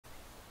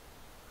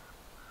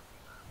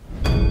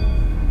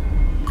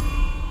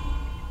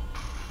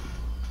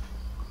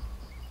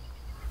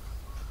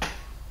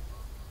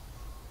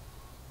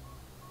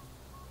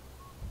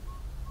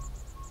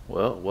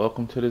Well,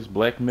 welcome to this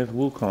Black Myth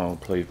Wukong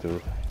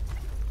playthrough.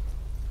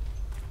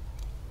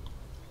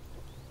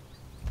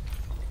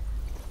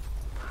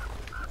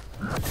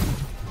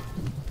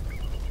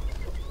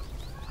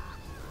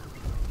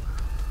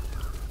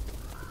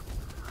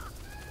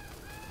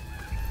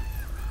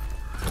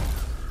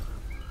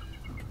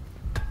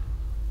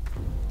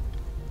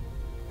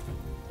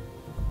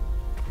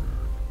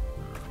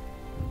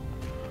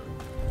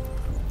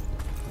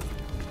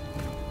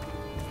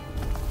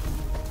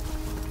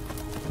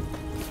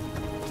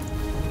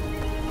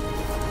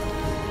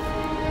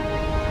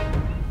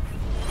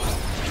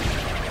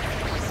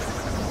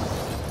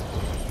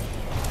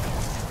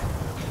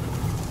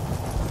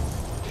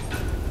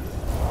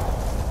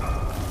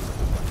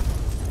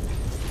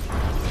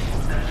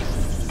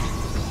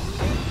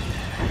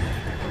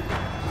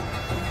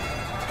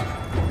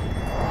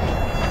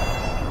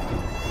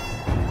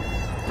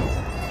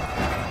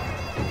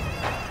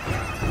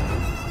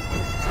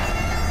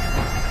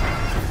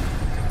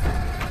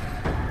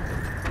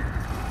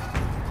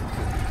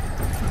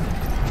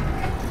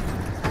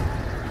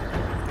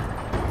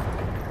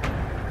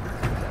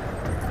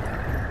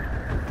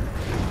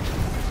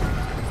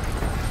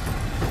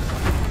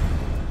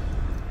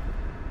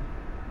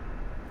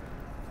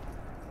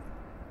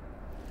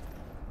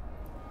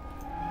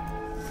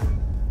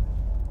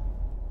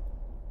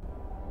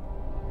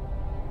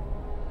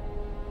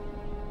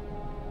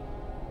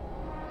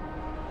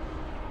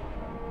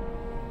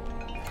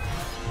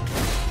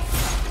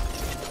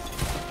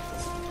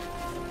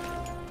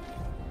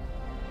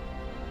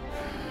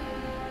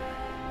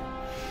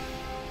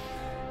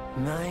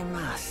 My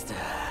master.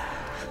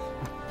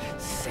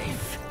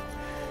 Safe.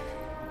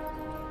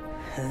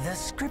 The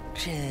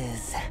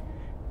scriptures.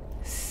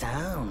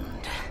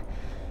 Sound.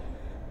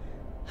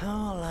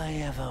 All I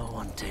ever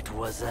wanted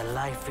was a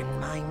life in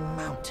my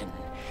mountain,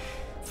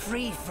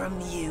 free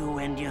from you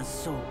and your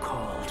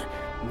so-called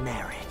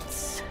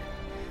merits.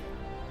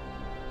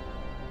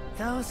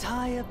 Those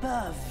high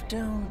above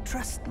don't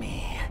trust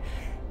me.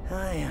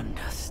 I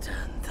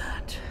understand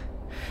that.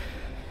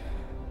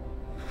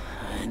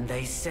 And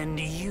they send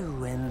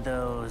you and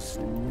those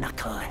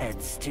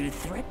knuckleheads to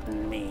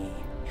threaten me.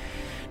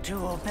 To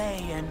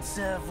obey and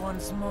serve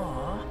once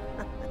more.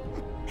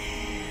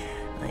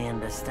 I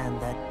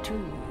understand that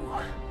too.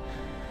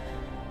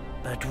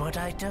 But what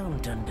I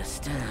don't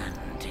understand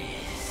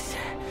is...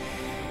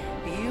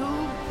 you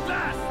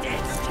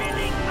bastards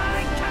killing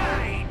my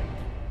kind!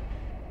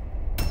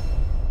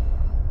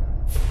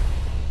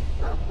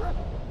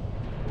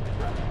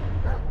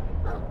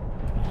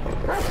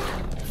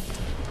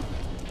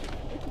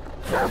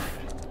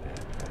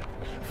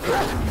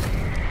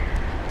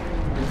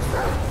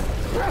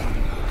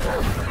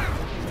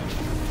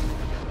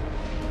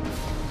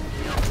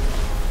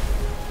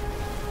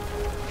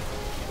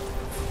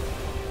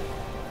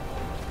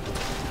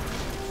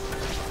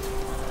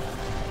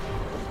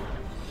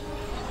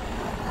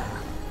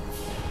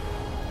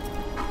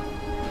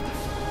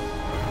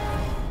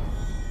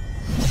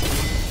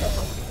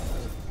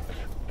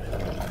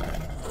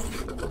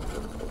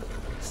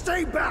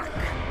 Stay back!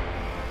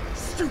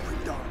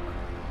 Stupid dog!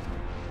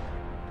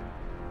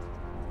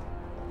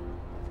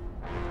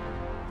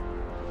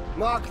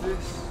 Mark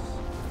this.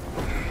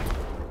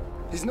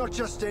 He's not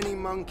just any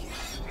monkey.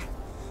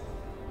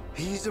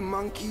 He's a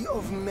monkey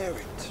of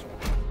merit.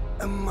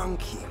 A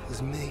monkey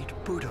was made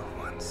Buddha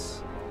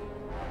once.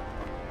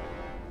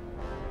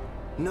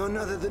 None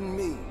other than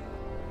me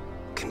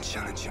can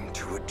challenge him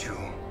to a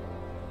duel.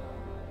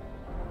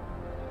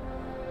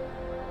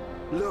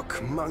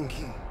 Look,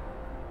 monkey.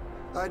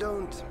 I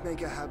don't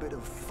make a habit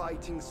of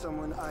fighting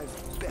someone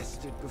I've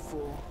bested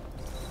before.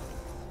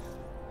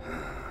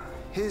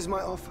 Here's my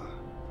offer.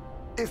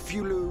 If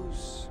you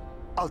lose,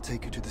 I'll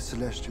take you to the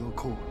Celestial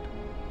Court.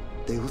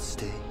 They will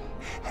stay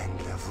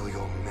and level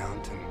your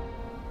mountain.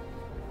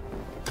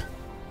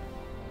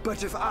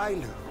 But if I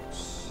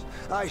lose,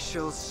 I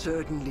shall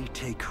certainly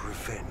take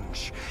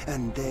revenge,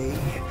 and they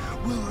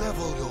will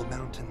level your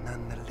mountain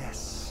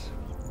nonetheless.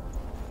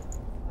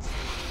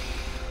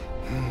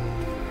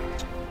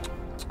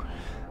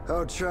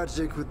 How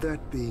tragic would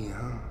that be,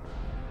 huh?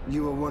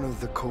 You are one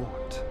of the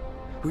court.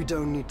 We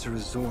don't need to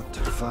resort to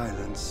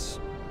violence.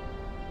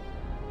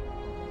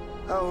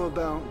 How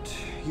about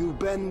you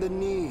bend the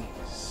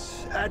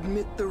knees,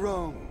 admit the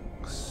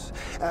wrongs,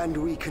 and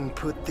we can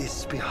put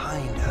this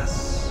behind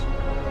us?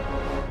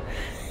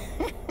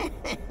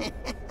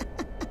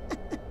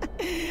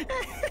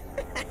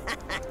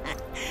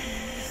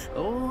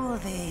 All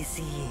these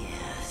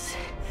years,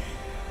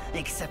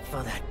 except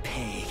for that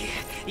pig,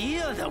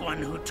 you're the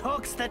one who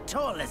talks the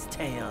tallest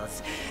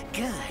tales.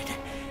 Good,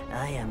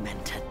 I am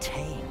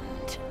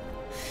entertained.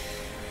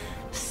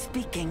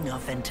 Speaking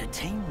of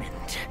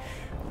entertainment,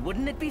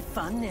 wouldn't it be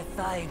fun if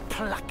I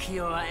pluck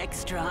your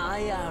extra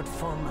eye out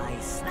for my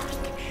snack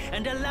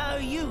and allow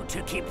you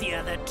to keep the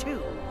other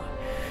two?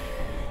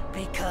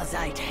 Because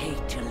I'd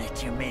hate to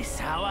let you miss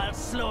how I'll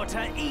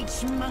slaughter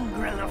each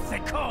mongrel of the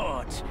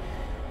court.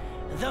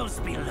 Those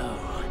below,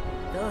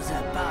 those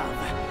above,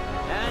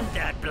 and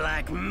that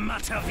black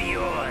mutt of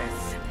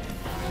yours.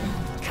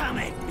 Come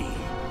at me,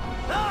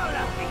 all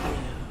of you.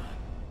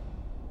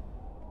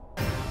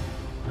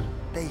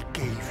 They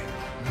gave you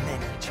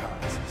many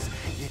chances,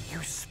 yet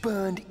you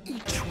spurned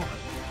each one.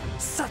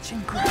 Such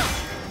ingratitude.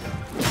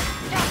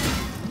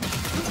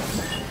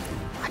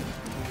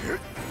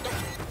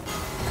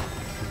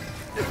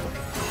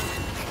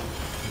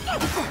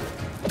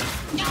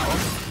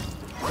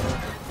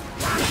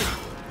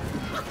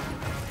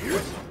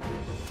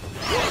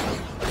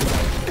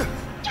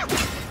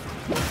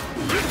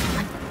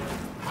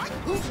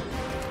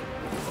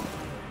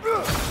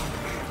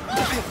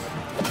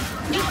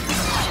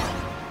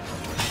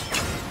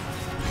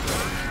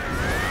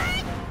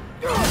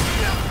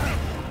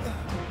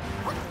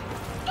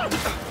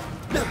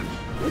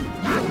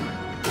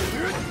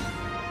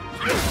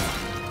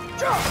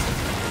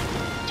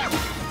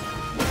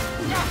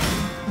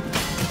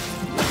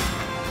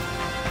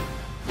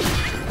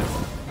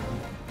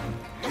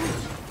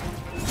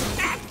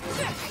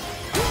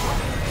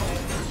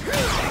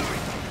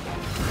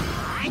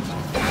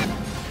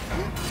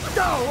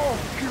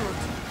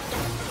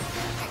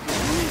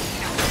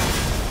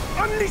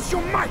 Unleash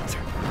your might!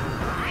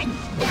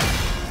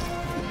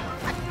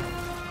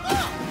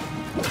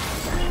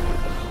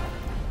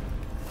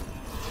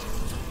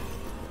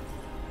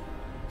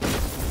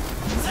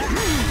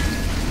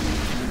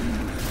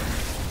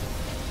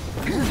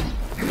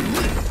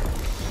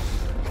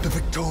 The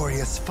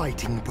victorious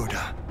fighting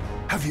Buddha.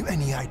 Have you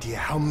any idea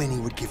how many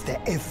would give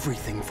their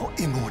everything for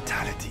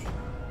immortality?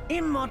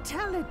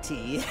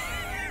 Immortality?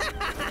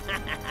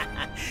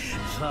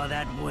 For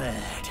that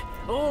word,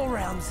 all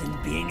realms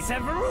and beings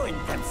have ruined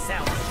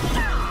themselves.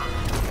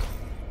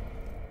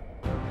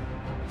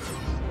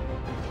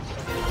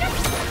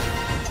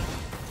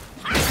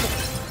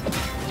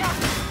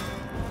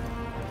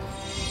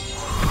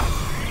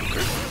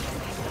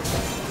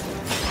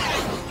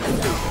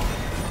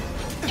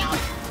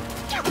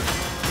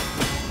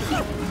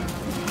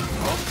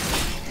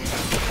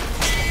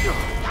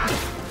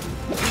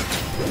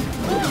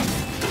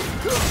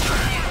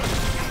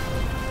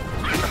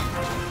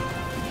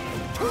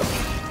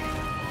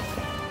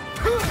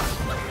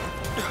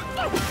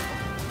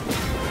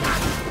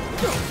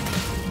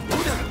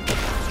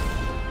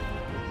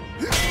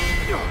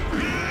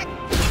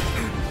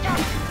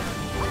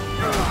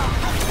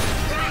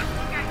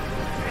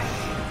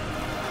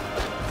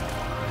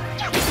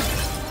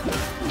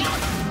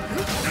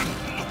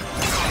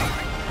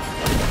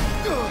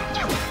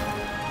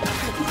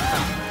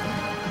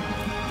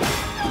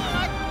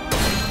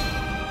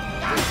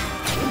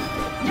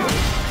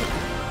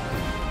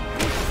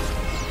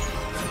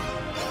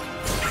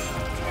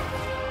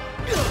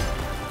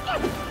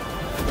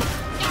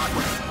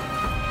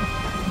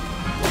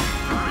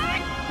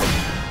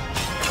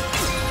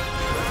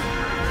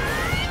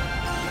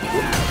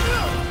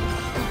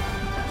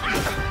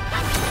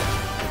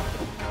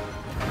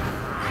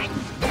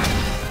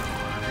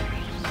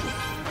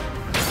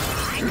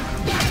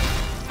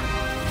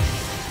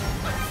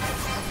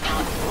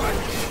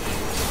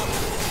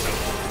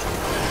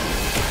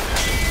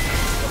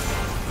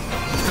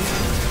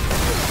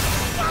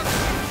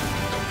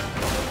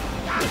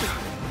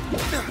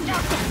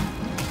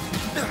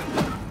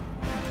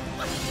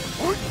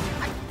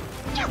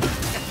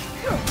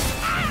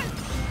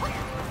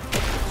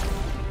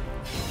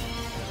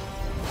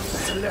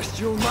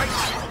 Celestial might!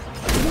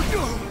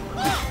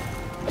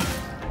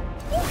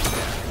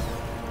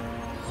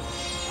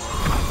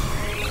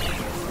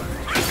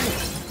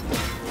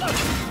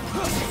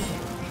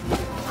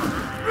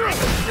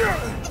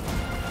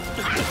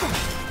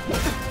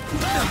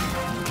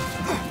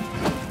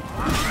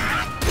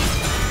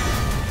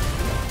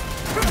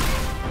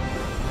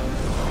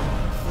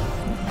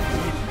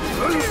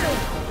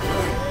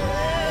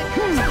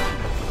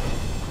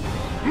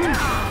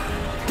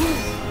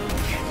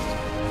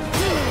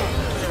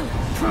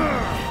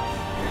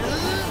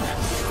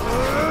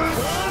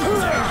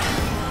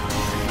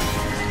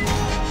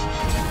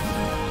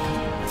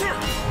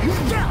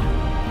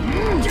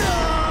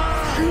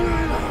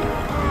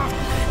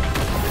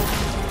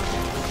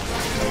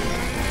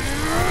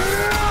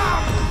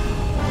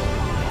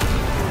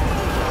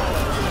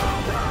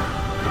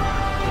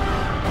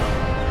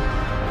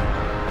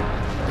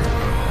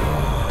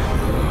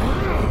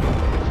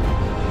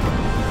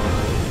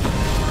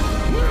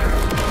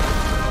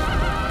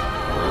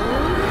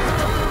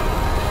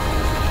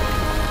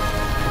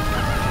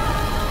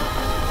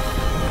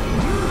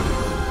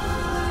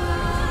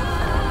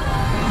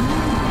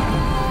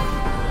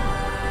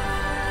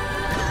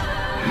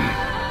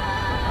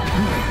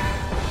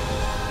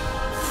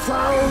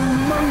 Foul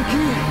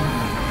monkey!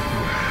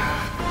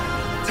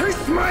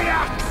 Taste my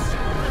axe!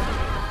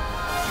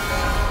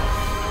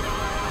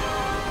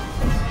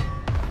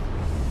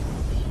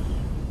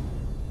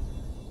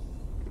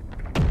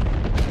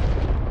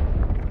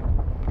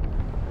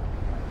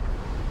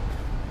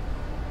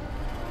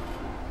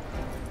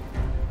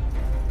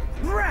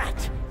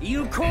 Rat!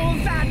 You call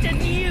that a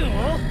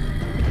duel?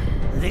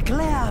 The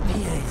glare up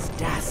here is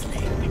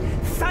dazzling.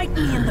 Fight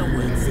me in the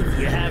woods if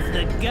you have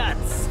the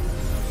guts.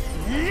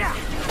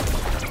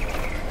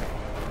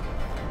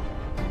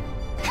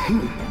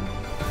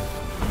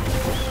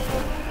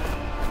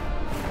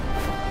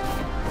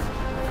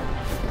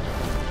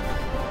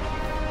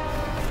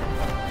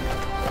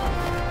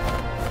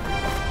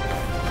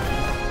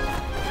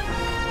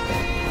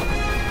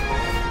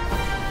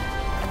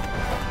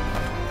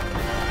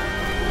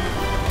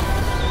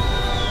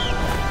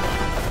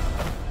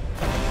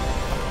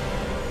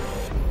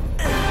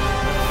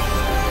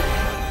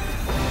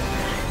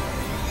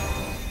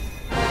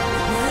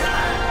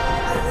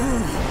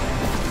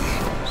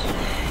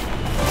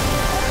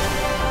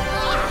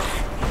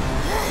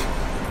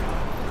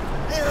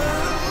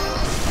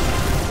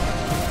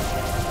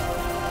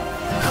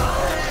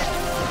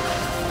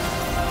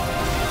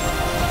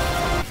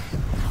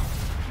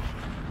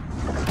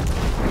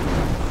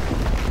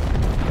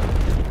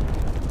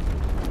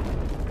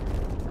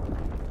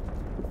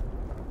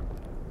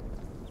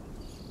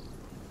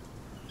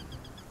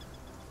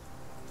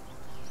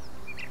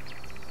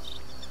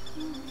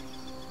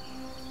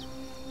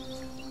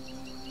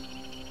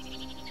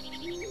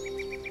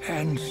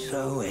 And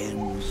so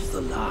ends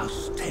the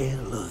last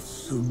tale of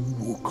Sun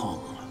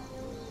Wukong.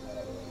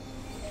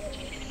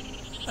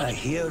 A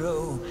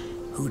hero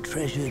who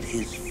treasured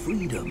his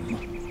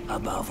freedom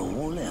above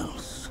all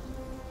else.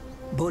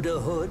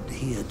 Buddhahood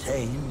he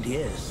attained,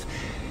 yes,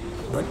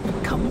 but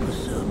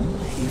cumbersome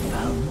he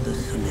found the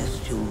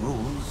celestial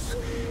rules,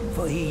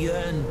 for he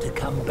yearned to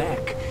come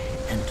back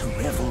and to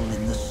revel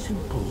in the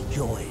simple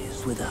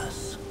joys with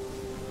us.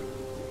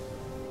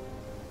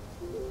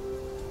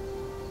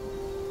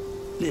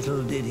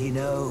 Little did he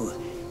know,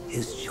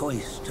 his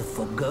choice to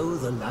forgo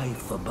the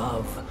life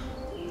above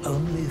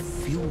only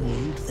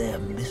fueled their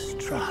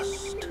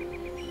mistrust.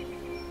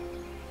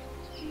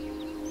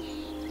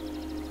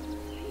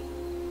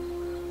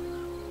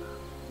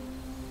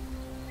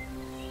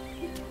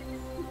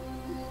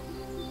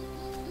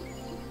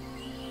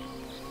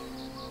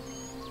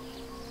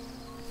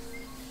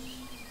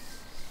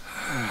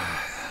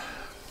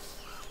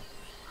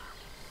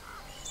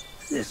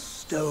 This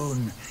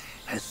stone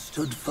has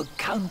stood for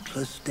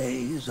countless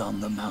days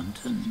on the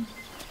mountain.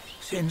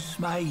 Since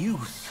my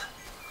youth,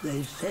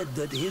 they've said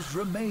that his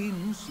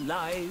remains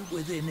lie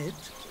within it.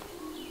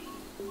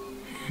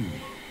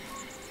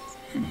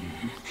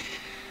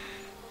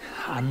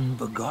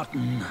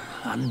 Unbegotten,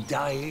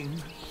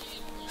 undying,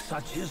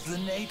 such is the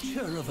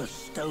nature of a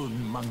stone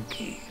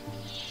monkey.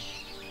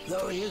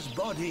 Though his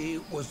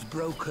body was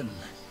broken,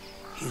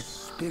 his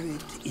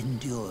spirit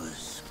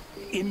endures.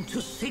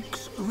 Into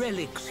 6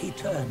 relics he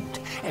turned,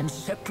 and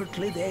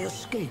separately they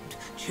escaped,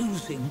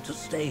 choosing to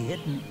stay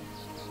hidden.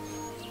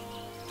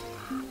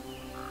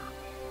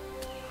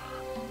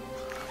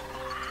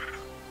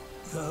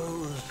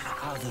 Those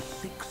are the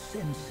 6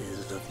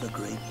 senses of the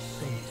great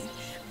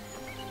sage.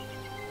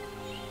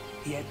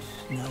 Yet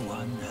no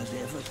one has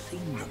ever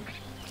seen them,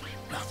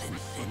 not in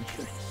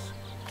centuries.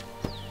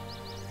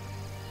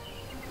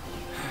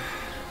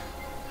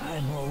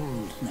 I'm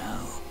old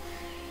now.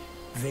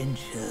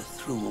 Venture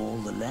through all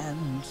the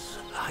lands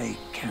I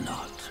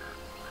cannot.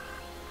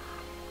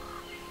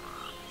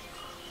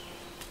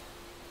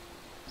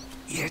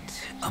 Yet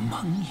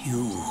among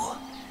you,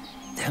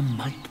 there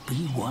might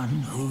be one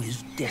who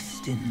is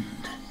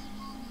destined.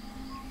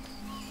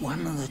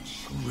 One that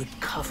shall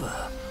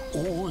recover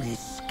all his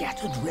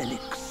scattered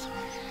relics.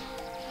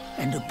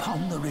 And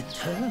upon the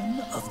return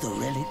of the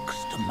relics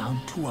to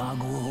Mount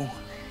Tuaguo,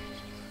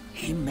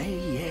 he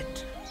may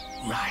yet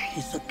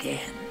rise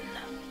again.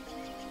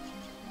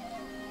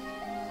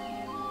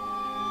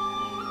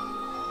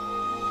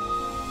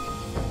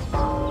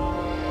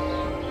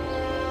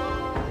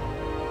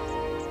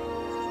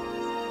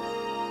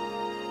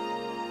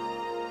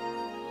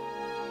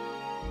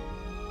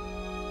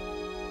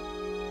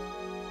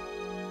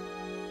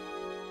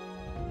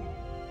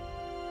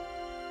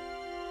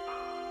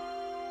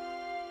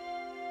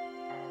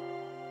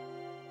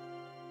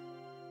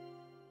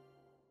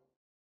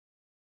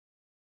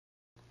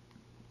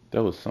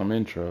 That was some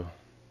intro.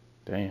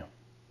 Damn.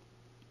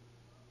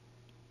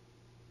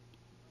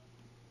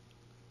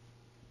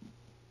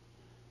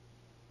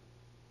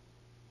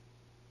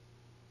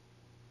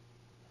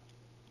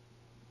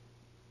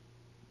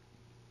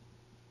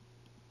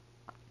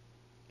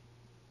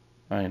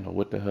 I didn't know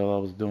what the hell I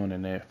was doing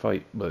in that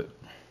fight, but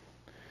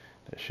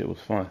that shit was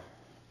fun.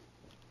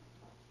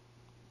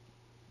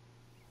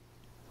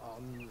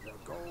 On the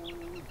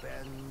gold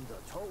bend the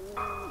toll,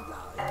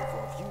 life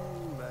of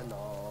human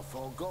or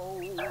for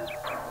gold.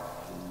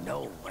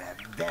 Nowhere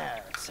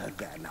better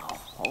than a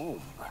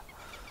home.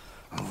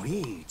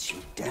 We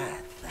cheat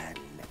death and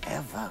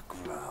ever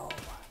grow.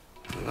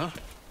 Huh?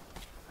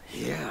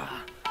 Here,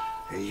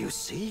 you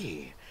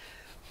see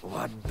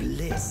what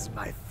bliss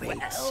my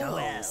fate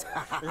shows.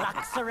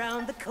 Luck's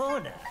around the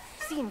corner.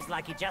 Seems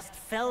like he just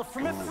fell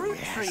from a fruit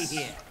tree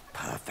here.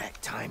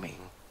 Perfect timing.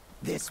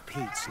 This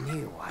peach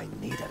knew I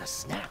needed a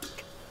snack.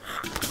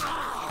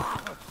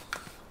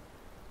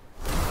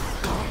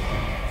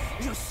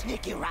 You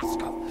sneaky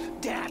rascal!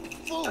 Dare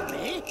fool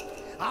me?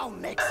 I'll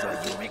make sure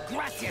you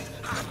regret it!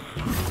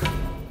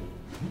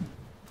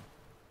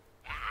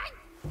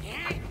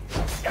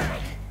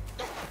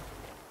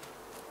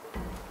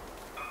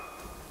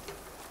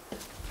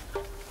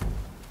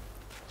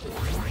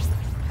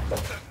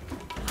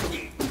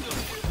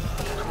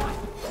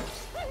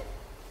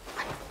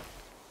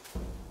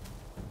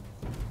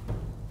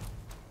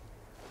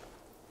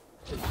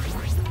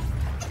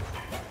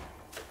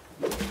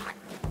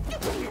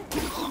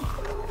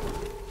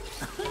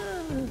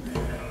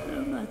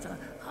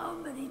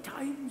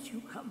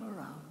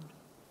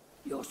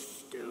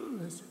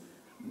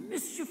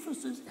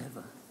 safest as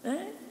ever,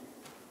 eh?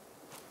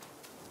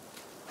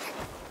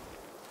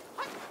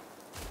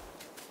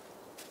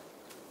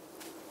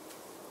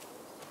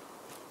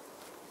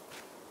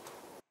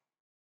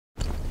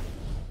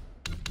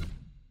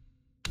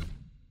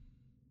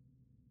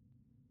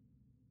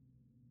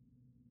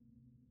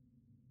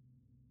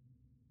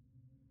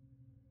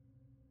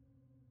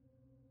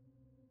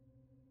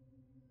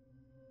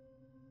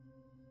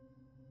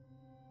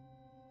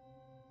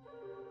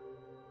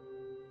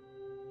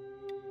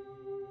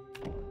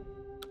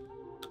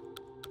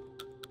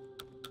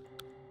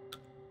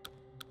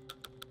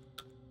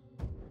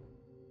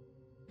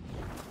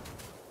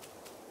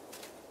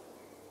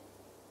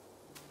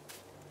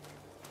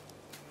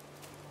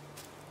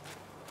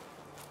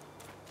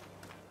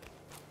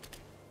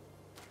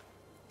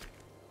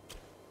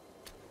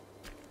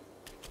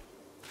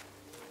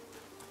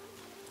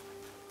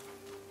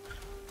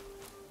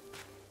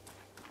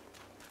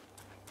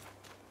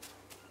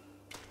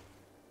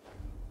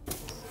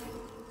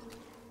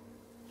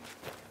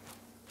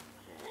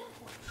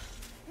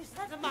 Is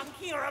that a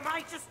monkey or am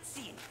I just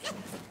seeing it?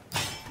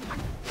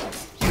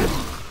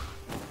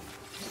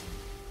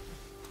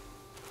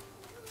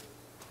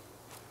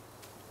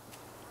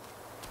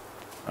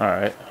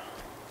 Alright.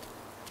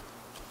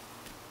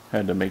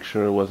 Had to make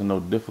sure there wasn't no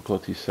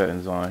difficulty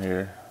settings on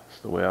here. It's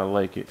the way I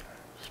like it.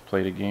 Just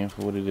play the game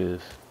for what it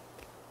is.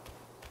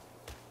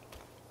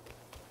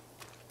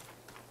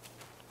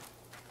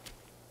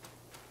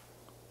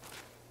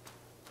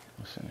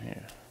 What's in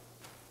here?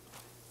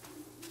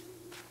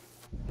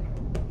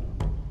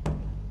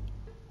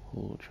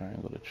 Hold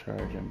triangle to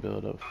charge and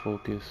build up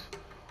focus.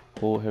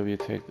 Hold heavy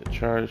attack to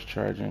charge.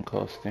 Charging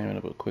costs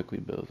stamina but quickly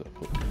builds up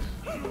focus.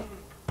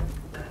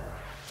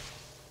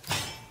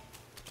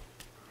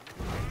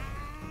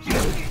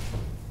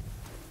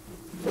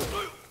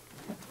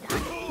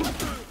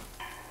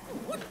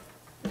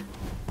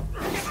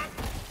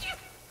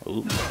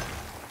 Ooh.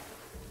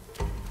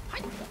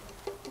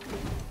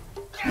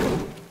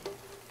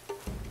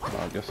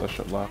 I guess I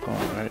should lock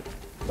on, right?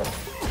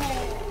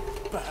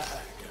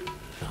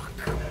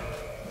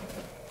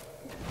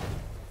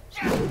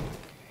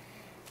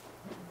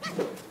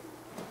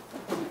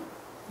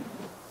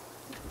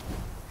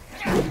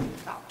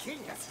 I'll kill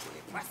you,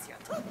 silly prescient.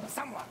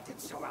 Someone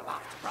did show a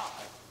lot of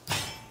pride.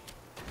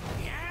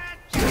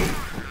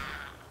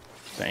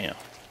 Damn.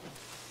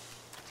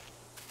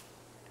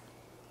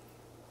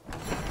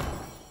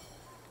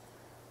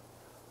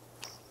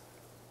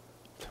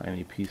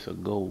 Tiny piece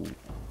of gold.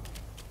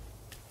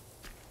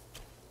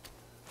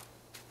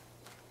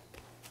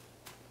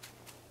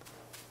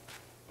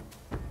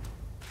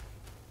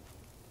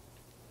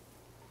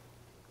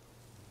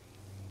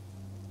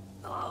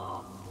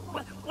 Oh,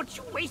 what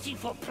you waiting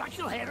for? Pluck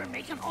your hair and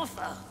make an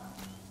offer.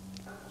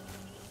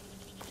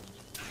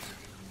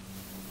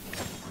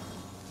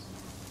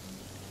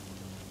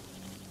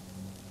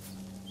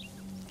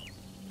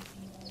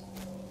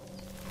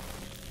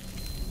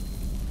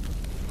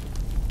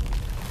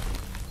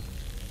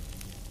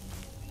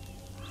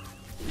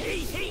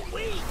 Hey,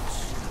 wait!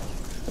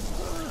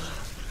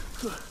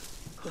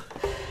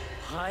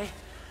 I,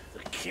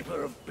 the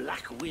keeper of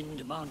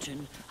Blackwind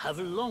Mountain, have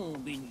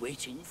long been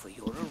waiting for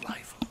your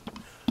arrival.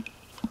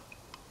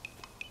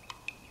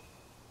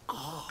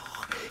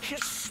 Ah,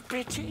 his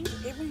spitting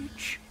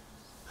image,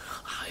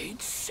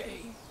 I'd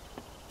say.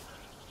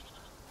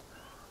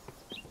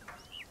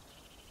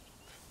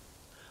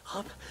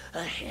 Up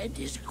ahead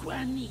is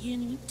Guan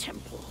Yin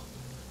Temple.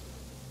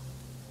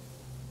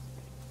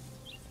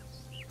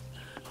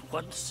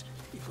 Once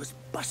it was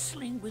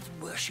bustling with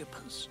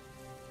worshippers,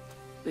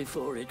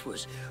 before it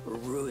was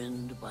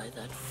ruined by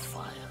that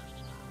fire.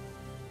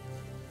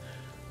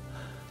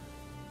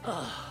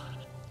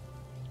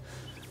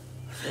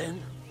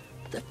 Then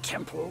the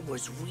temple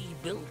was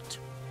rebuilt.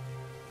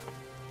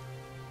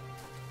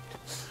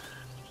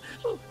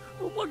 Oh,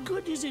 what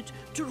good is it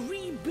to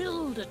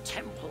rebuild a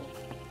temple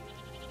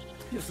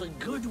if the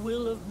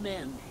goodwill of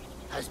men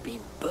has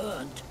been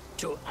burned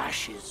to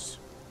ashes?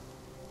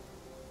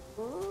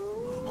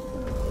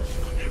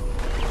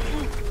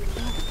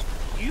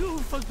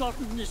 You've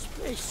forgotten this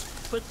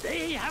place, but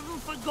they haven't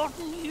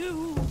forgotten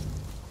you.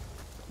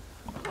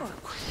 Oh,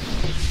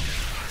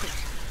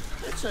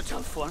 it's a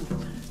tough one.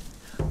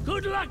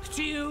 Good luck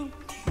to you.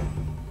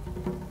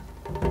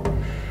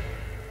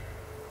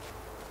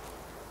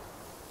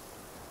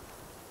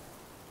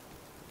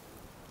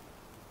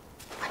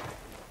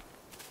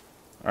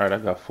 Alright, I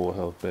got full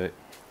health back.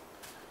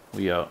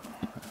 We out.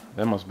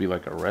 That must be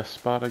like a rest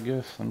spot, I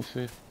guess. Let me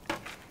see.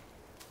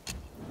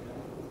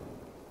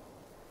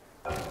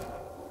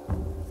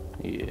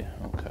 Yeah,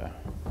 okay.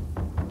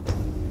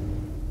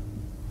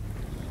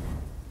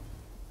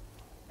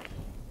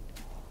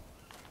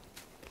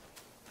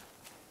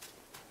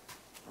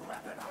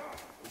 Wrap it up.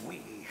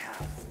 We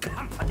have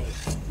company.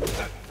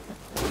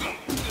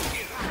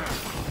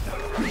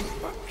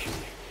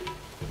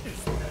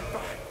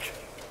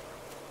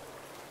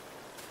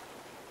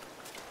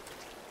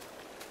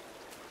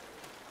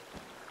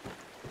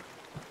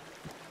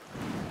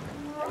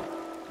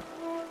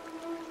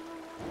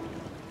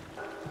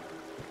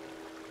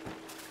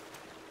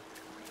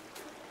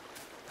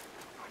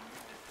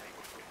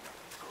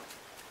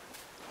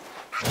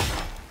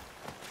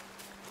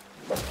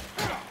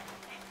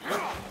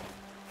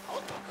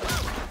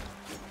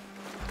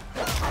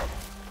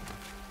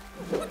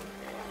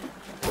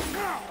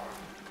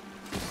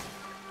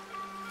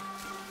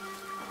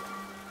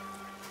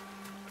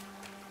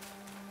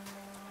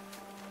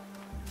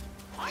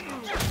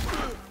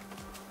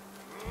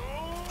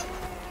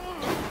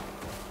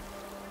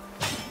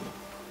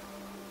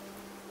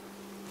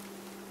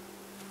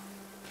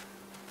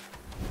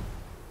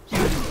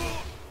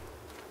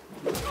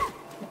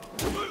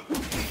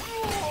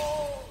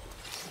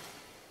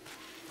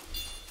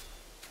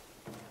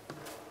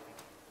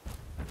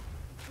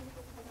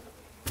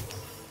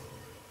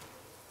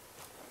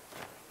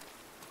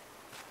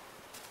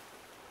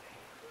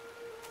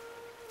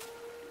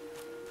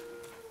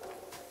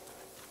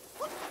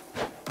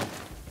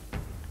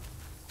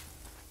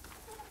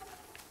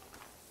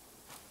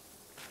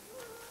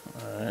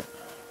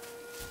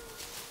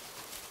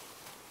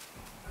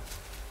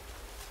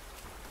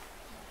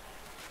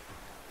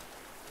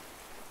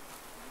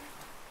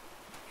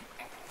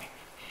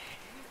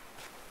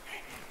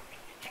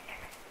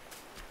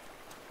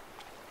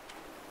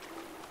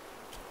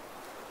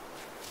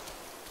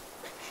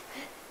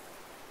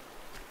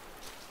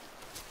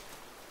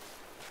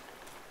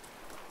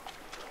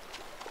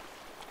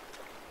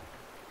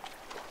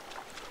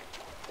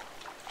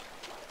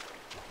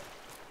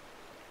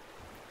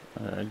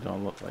 It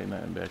don't look like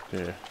nothing back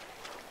there.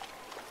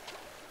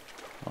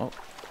 Oh.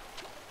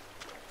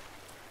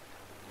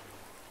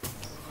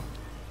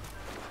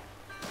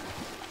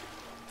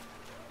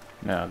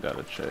 Now I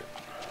gotta check.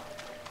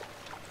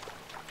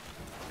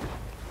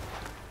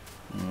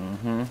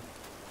 Mm-hmm.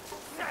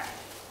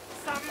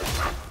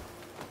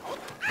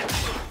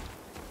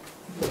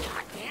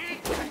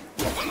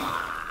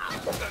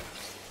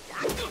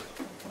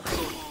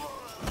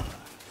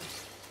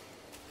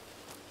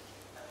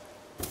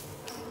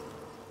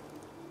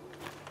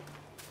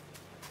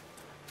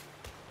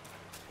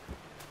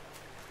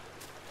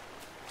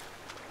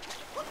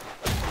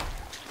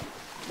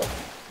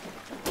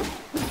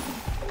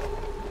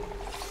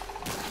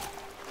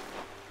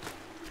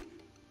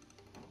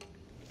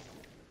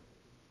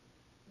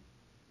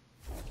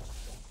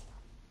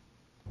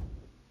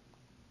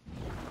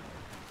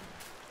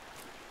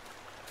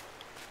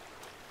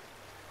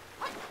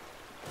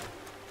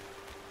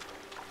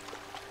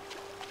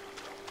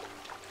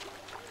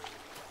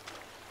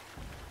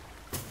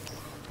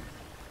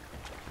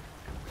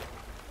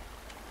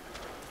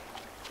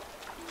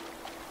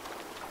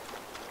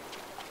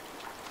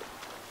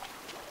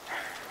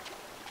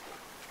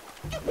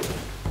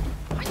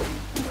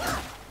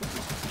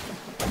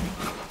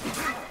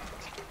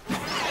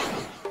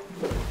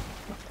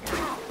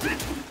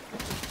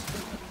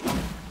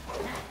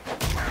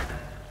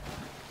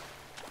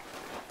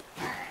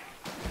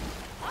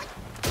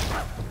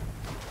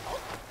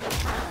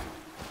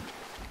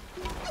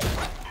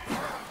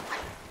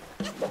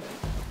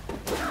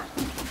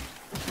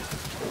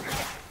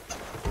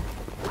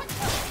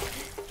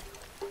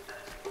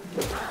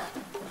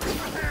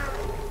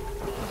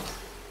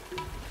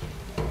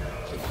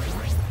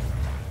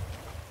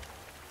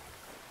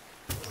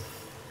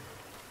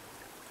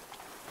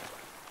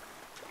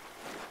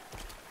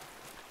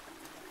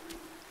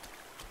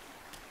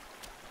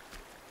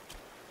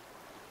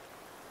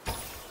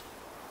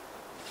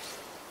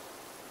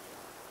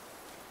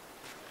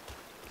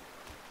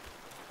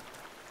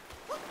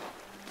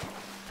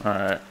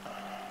 Alright.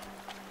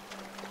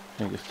 I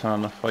think it's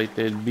time to fight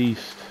that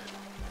beast.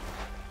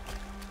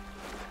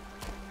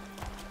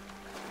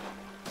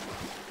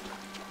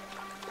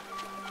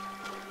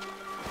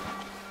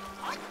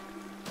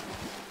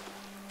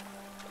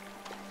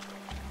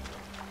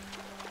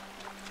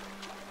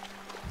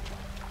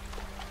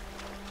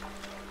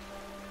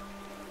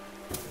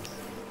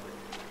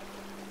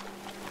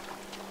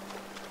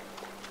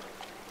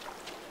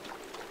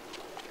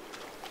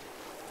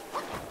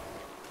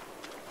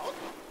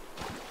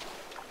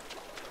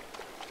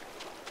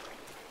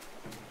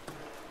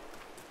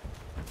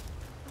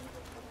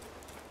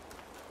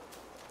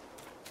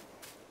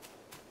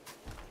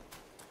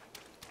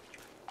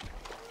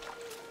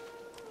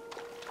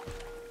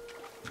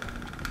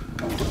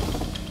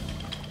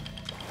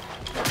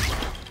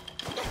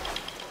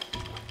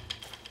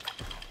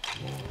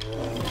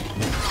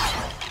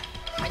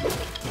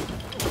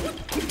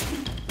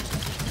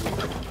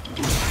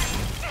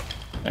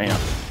 Damn.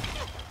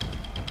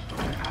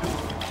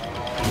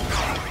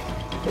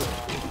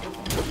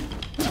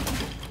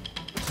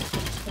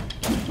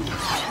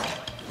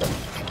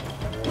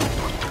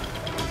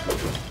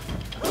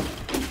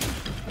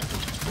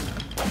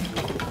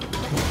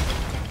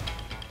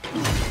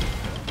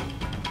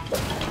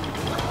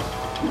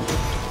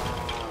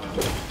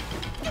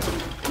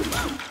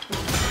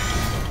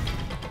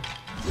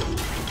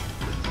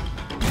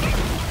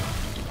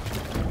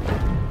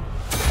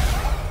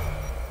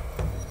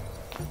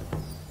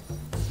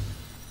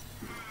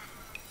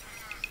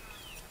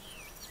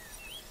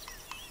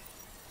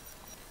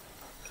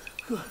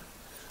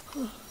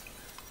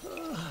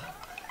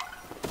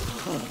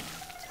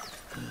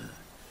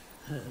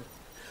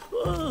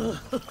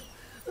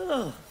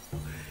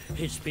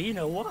 It's been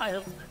a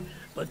while,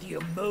 but the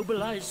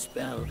immobilized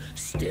spell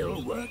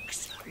still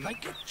works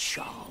like a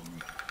charm.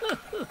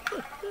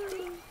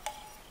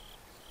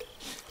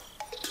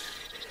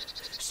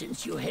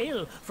 Since you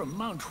hail from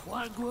Mount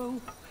Huagro,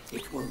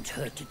 it won't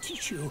hurt to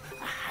teach you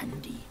a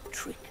handy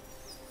trick.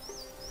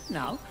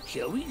 Now,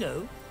 here we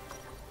go.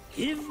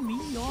 Give me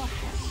your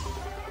hand.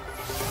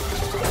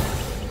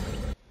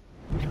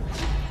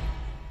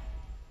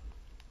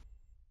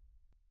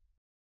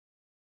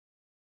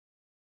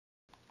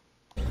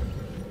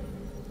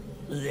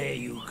 There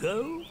you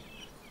go.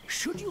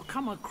 Should you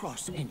come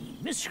across any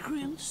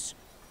miscreants,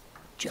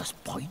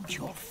 just point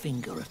your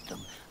finger at them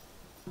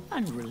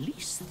and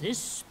release this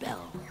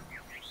spell.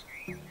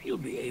 You'll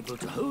be able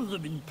to hold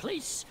them in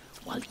place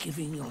while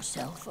giving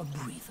yourself a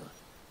breather.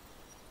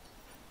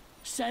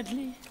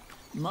 Sadly,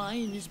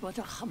 mine is but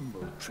a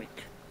humble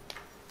trick.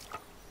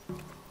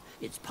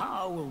 Its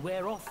power will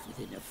wear off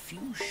within a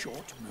few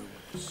short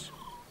moments.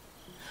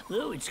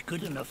 Though it's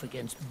good enough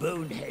against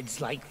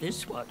boneheads like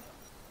this one.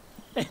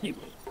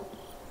 Anyway,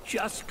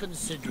 just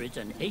consider it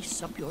an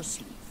ace up your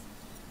sleeve.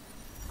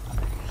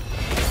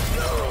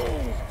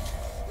 No!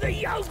 The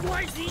young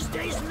boys these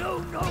days know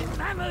no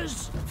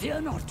manners!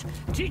 Fear not,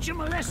 teach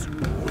them a lesson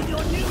with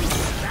your new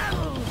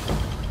spell!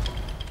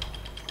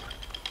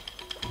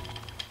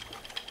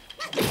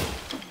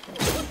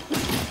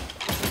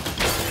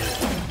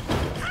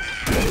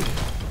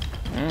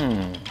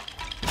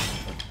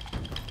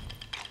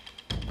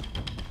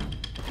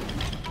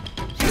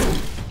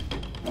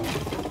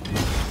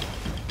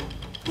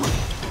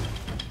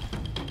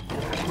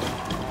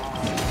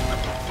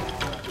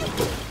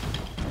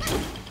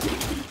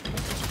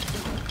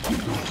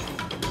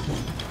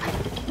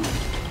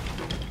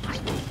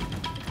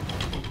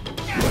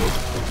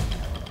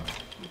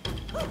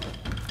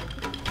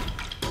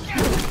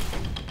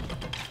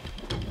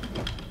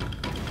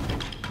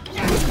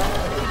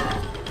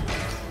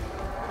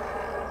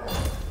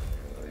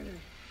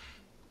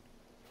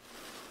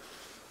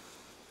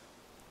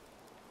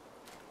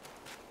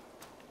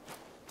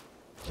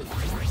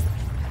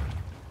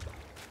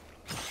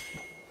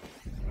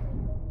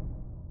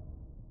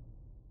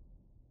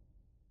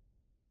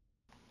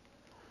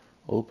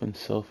 Open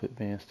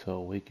self-advance to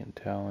awaken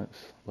talents.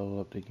 Level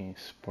up to gain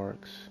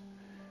sparks.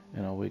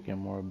 And awaken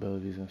more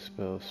abilities and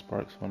spells.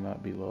 Sparks will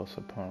not be lost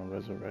upon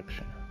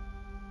resurrection.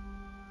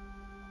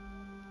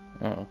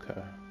 Oh,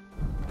 okay.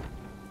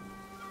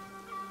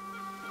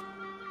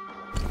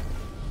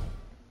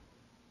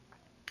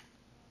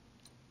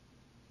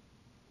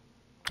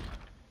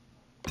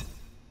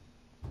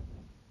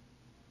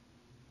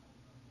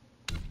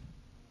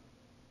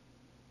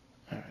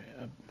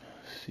 Alright,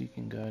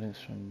 seeking guidance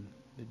from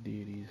the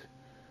deities.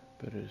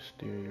 Better to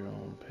steer your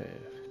own path.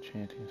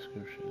 Chanting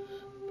scriptures.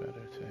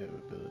 Better to have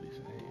abilities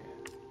in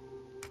hand.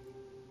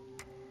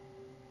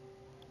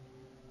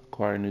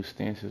 Acquire new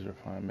stances,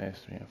 refine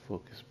mastery, and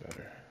focus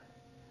better.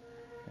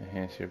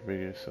 Enhance your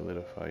vigor,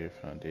 solidify your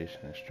foundation,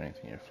 and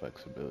strengthen your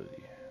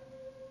flexibility.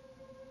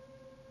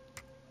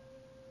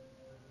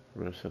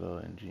 Versatile,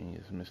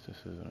 ingenious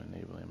mysticism,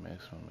 enabling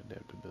maximum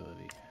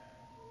adaptability.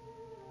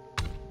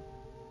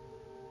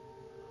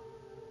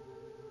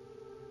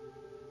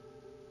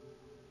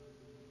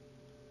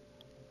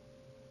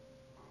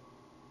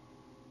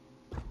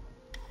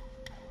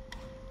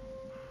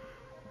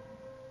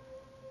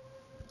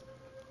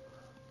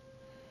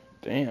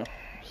 Damn,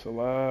 there's a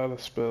lot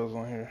of spells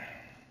on here.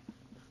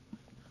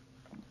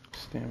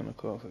 Stamina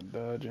cost of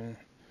dodging.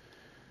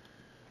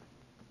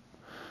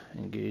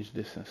 Engage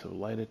distance of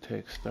light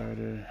attack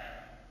starter.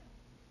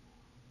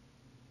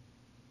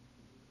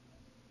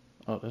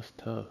 Oh, that's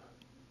tough.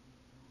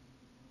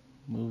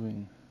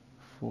 Moving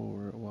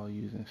forward while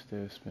using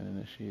staff spin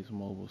initiates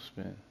mobile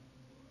spin.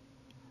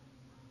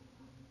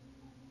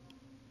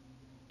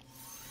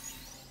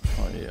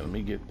 Oh yeah, let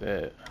me get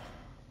that.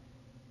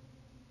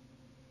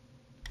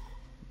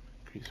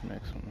 Increase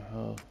maximum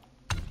health.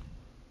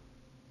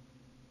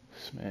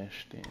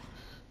 Smash stance.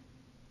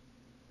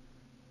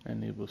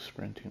 Enable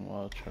sprinting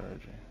while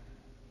charging.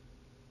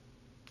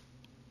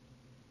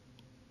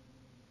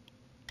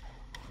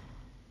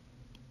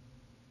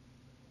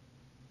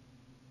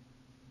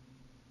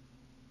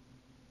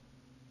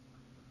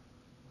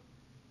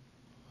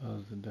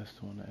 Allows the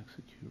destined one to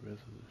execute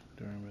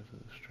during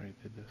resolute strike.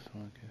 The destined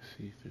one can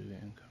see through the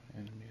incoming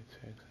enemy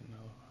attacks and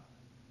nullify.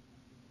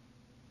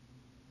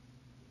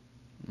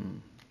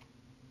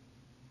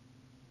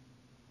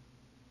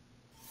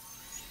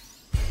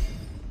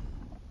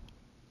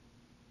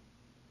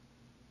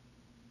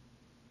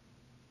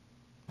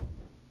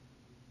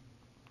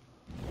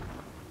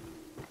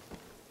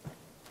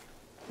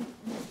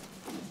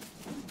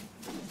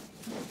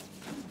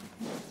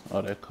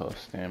 Oh, that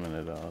costs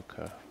stamina though,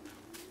 okay.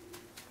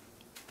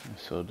 And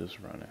so just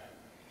run it.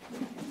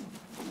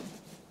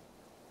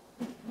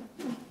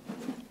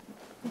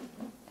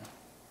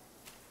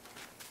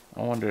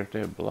 I wonder if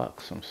they block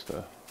some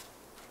stuff.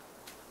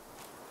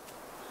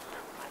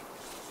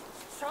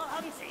 So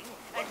hunting,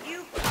 and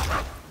you...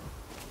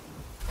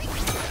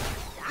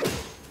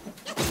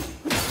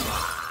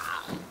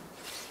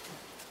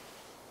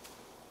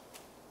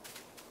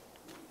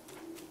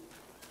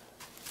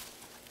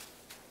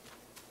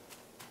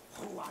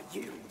 Who are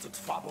you to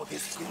trouble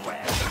this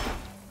square?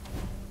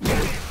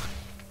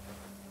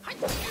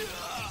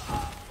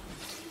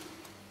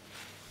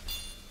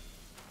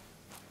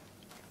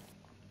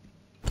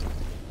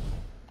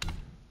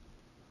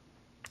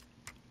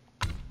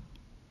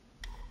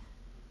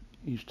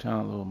 Each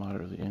talent level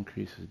moderately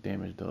increases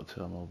damage dealt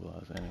to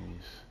immobilized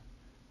enemies.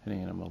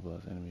 Hitting an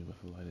immobilized enemy with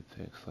a light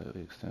attack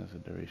slightly extends the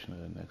duration of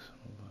the next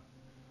immobilized.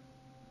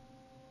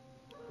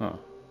 Huh.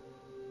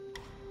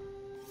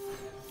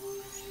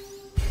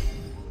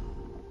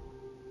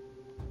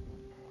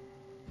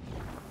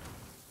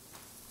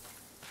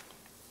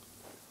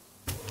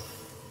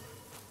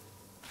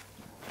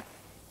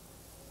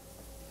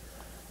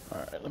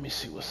 Alright, let me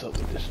see what's up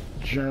with this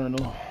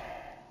journal.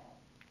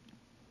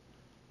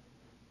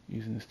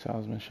 Using this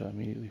talisman shall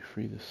immediately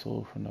free the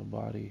soul from the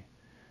body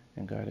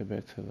and guide it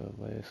back to the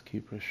last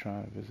keeper's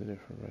shrine visited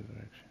for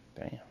resurrection.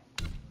 Damn.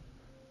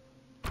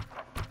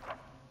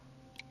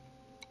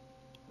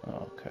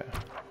 Okay.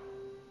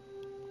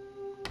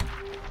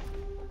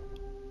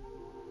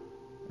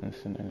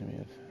 Instant enemy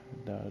has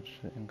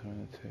dodged the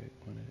incoming attack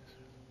when it is.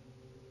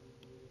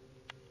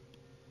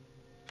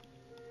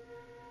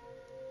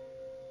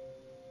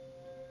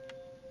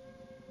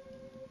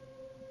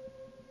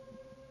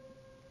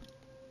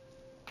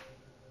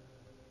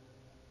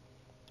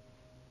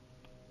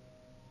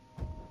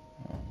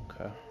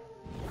 Okay.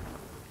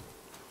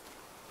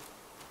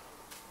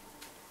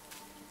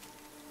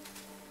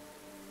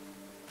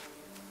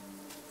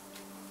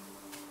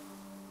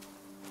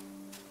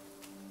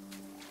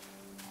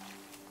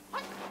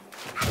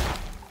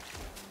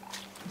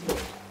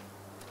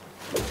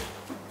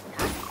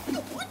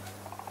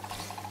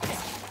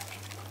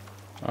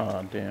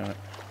 Oh, damn it.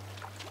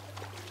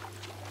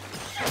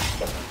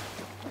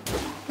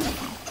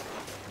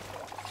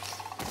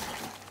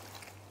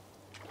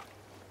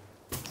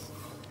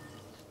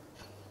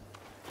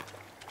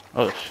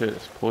 Oh shit,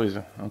 it's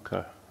poison.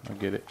 Okay, I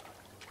get it.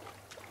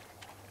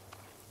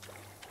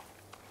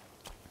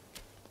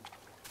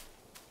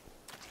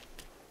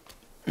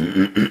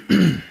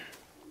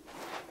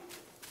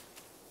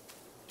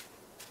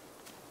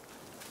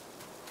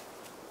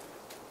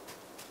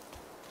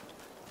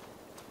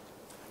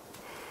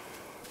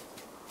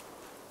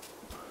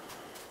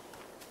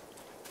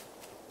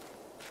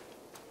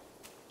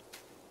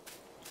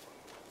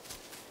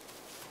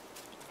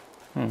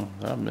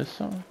 Did I miss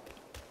something?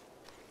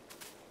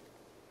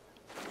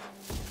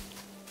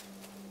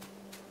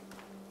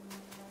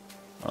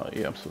 Oh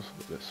yeah, I'm supposed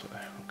to go this way.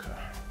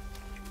 Okay.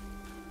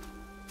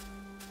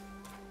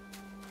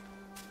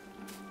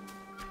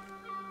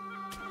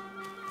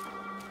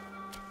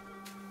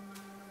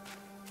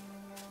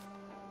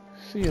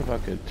 See if I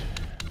could.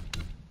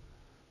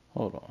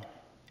 Hold on.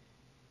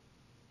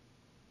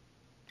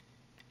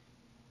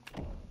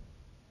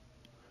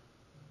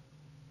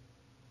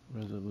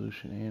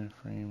 Resolution and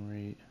frame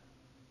rate.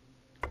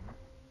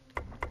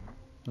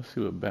 Let's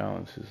see what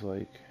balance is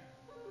like.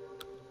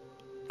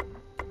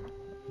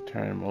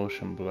 Turn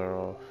motion blur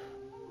off.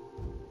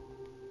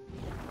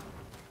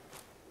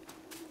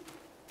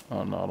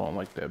 Oh no, I don't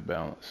like that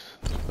balance.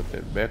 Let's put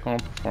that back on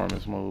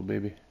performance mode,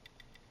 baby.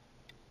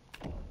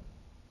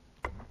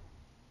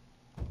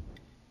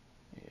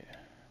 Yeah,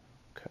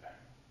 okay.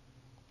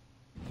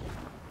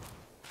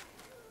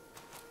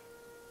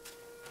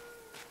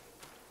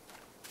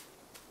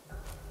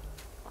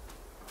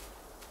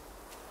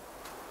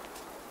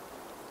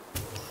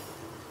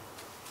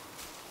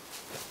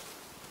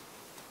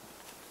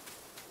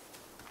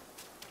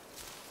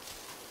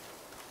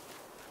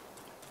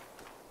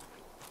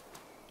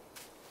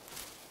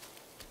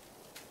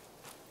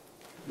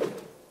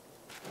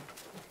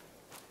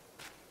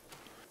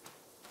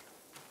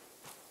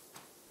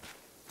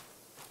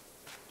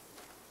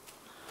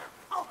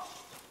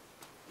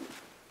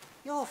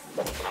 You're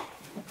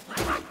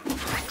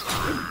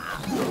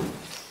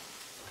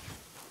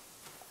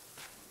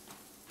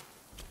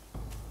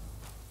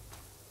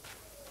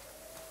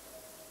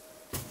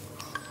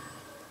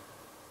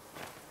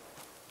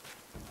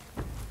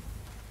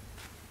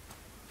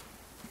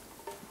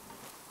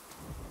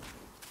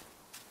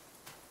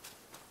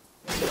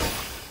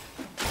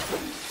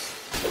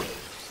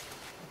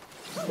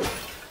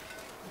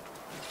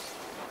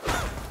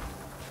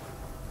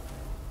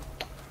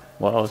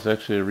Wow, it's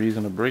actually a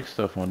reason to break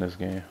stuff on this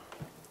game.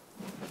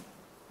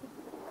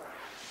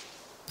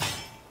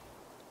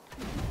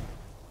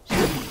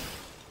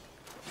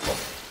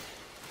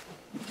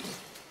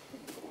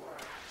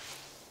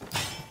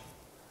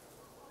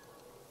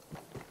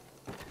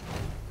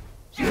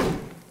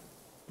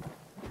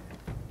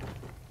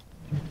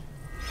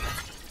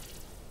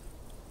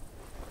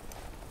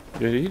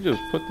 Did he just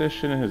put that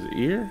shit in his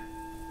ear?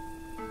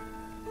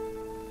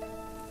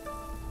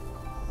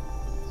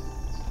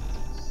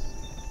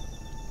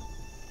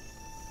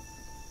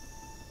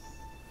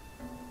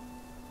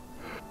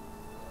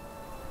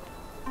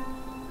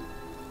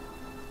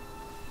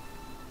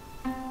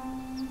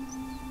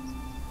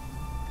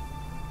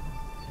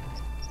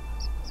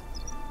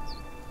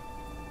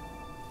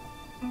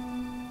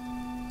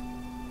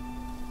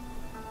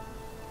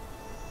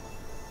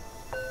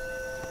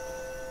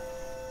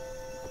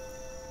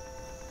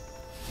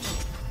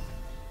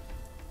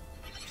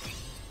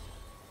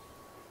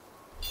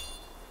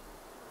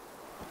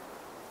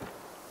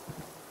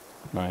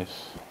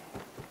 Nice.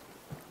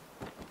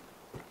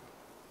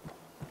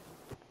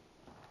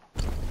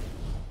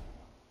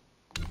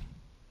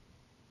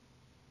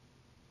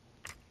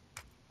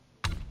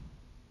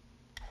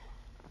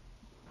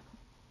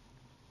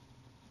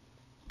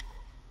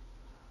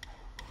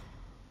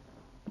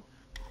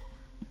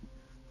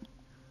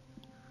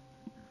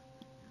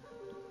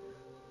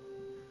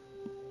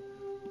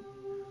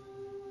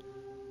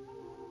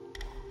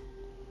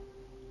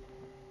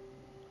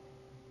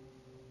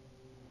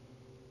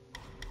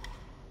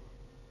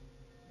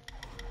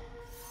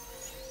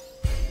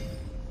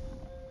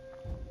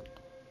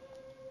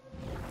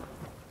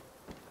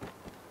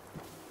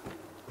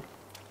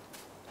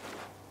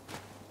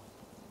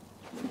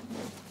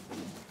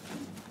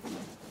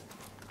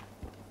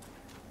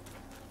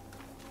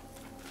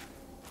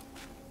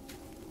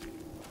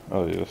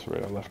 Oh yeah, that's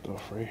right. I left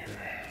off right here.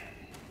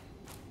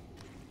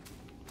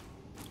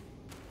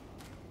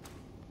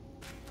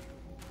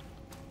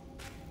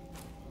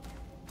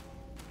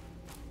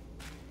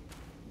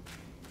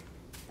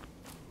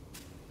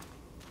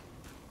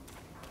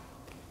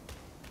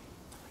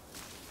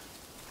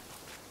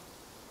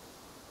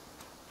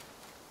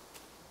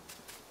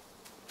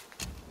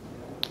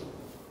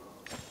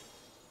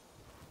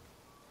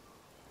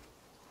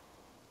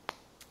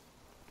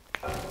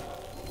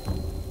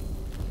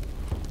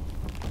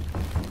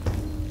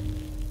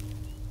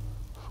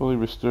 Fully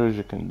restores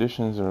your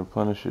conditions and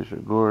replenishes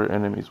your gore.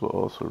 Enemies will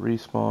also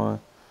respawn.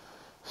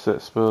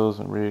 Set spells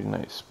and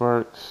reignite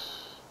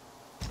sparks.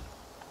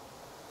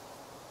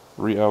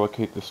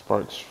 Reallocate the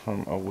sparks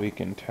from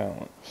awakened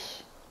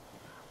talents.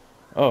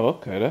 Oh,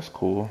 okay, that's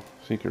cool.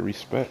 So you can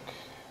respec.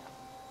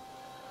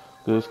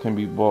 Goods can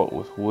be bought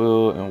with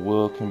will, and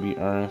will can be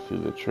earned through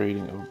the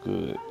trading of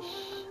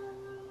goods.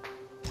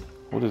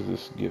 What is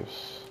this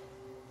gifts?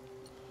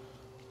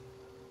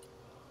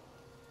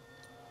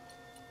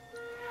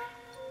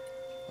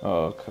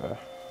 Oh, okay.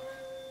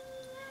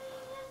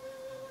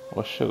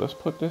 Well, shit, let's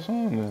put this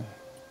on then.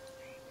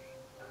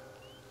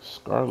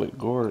 Scarlet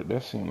Gourd,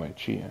 that seemed like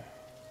cheating.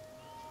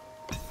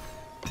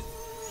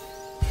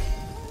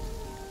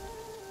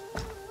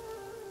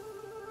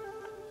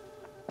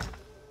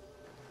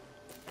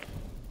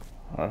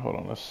 Alright, hold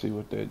on. Let's see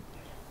what that...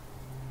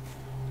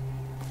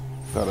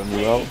 Got a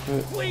new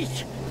outfit.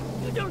 Wait!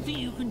 You don't think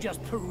you can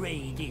just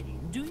parade in,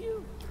 do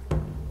you?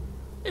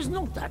 It's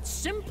not that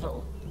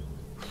simple.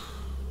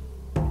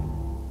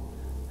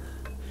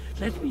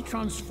 Let me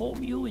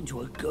transform you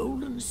into a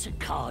golden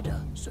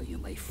cicada, so you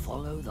may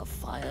follow the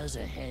fires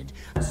ahead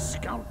and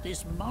scout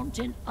this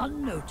mountain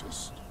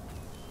unnoticed.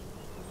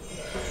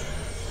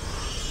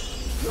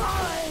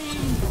 Fly!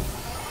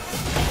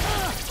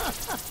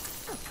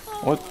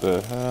 What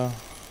the hell?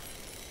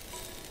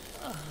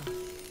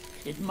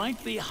 It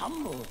might be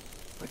humble,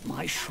 but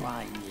my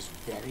shrine is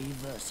very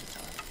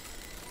versatile.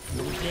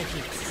 You'll get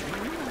it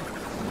soon.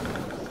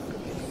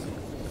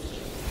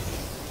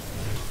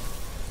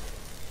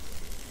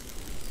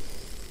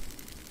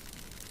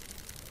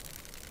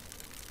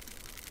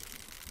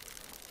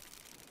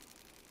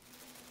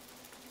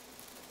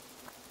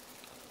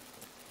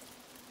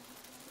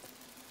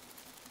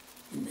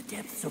 In the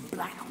depths of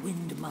Black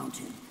Wind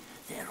Mountain,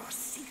 there are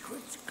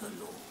secrets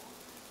galore.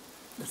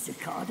 The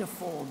cicada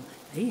form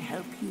may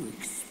help you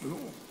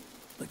explore,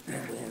 but be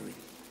wary.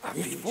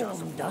 This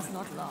form does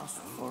not last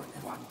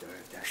forever.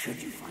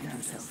 Should you find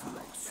yourself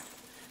lost,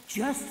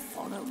 just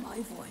follow my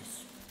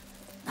voice.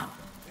 Now,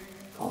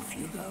 off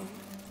you go.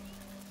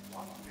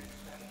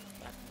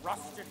 That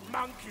rusted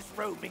monk is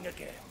roaming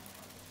again.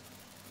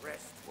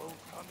 Rest won't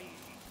come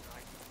easy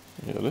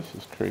tonight. Yeah, this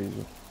is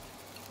crazy.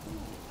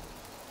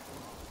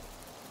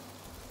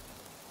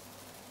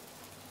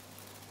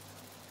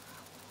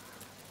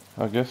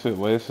 I guess it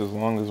lasts as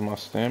long as my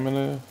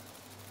stamina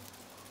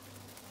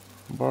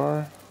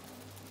bar.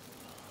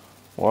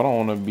 Well, I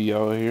don't want to be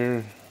out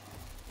here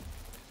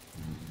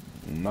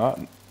not,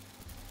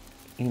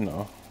 you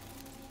know.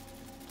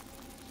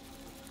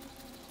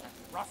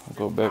 I'll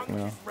go back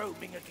now.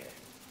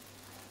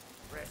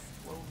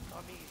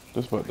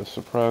 This about to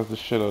surprise the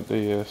shit out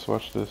their ass.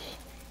 Watch this.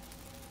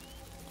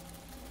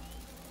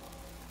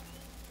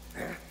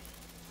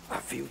 A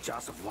few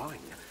jars of wine.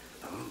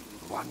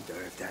 Wonder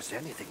if there's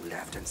anything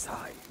left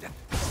inside.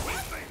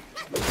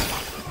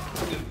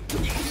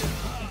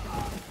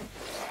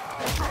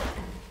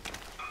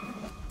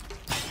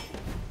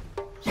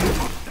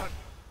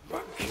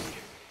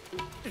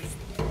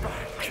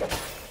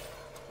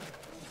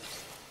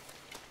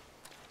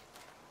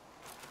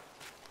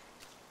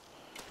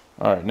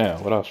 Alright, now,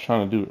 what I was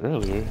trying to do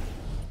earlier.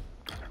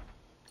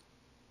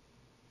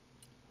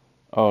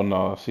 Oh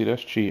no, see,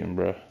 that's cheating,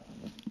 bruh.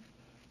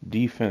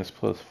 Defense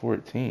plus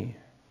 14.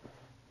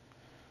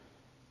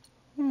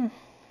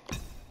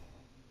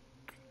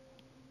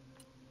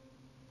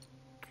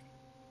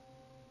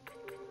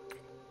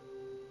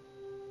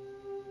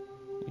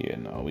 Yeah,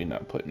 no, we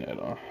not putting that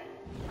on.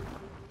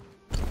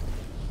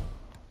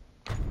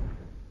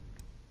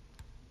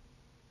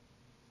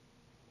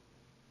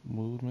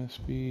 Movement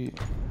speed.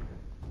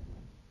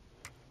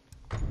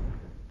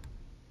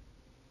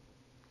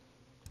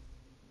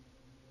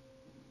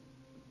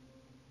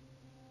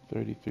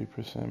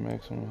 33%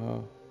 maximum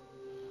health.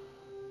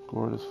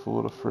 Gourd is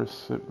full. The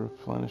first sip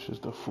replenishes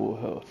the full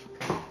health.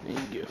 Then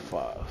you get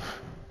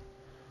 5.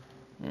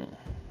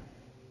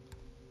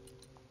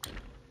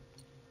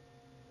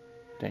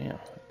 Damn.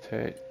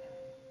 Attack.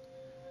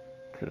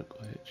 Critical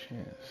hit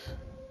chance.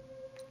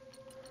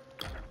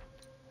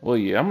 Well,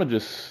 yeah, I'm gonna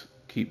just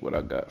keep what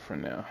I got for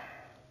now.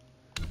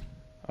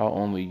 I'll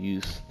only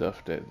use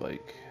stuff that,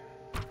 like,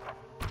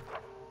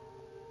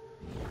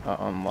 I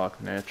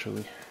unlock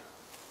naturally.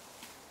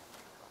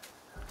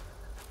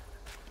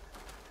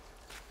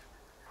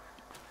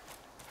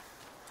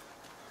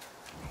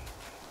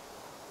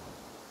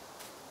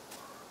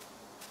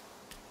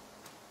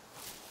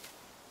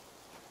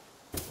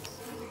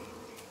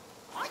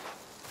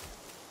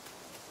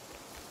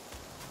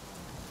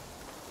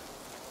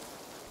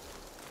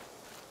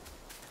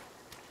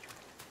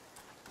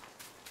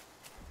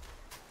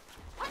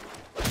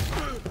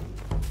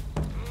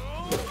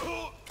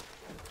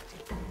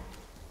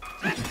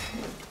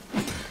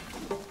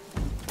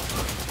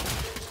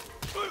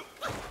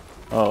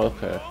 Oh,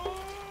 okay.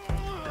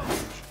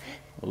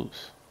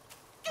 Oops.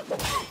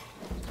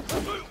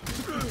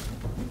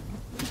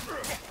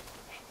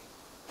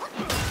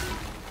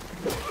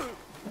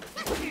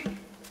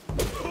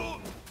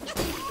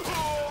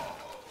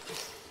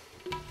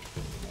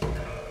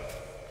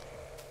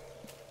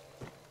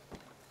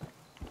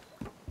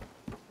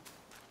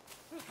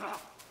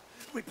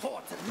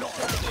 Report to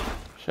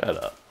North. Shut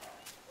up.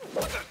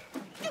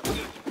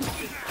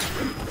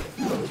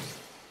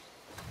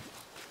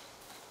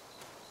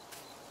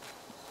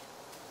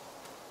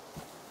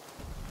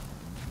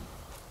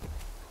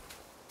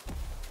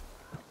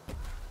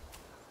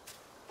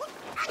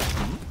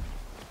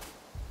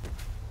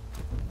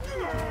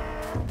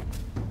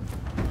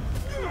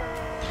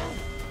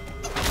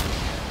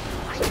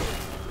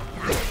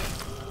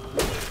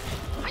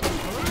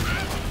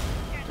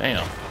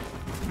 Damn.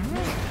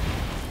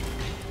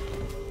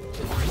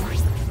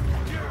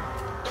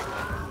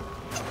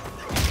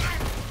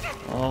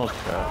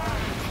 Okay.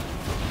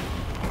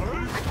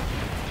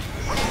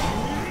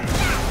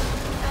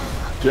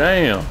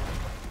 Damn.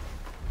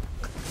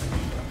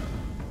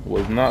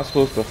 Was not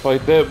supposed to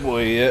fight that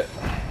boy yet.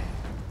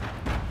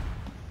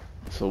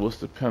 So what's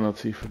the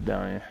penalty for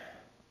dying?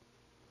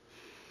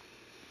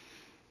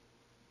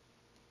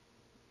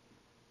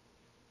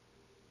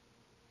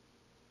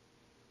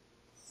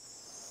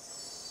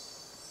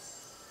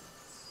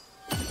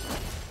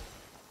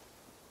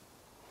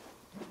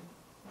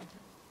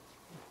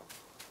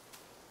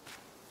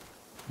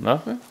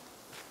 Nothing?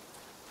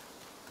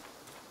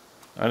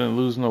 I didn't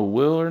lose no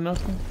will or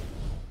nothing?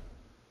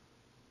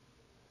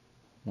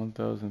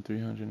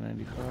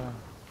 1,395.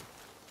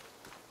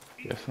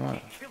 Guess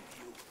not.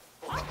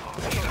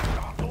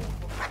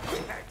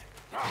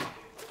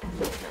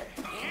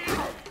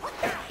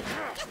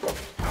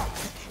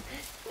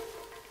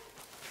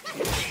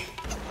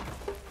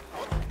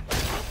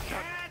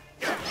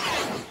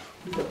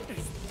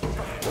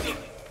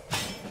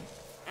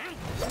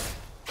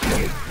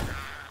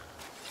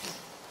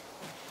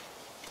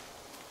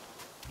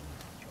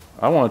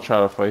 I want to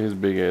try to fight his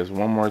big ass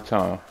one more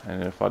time,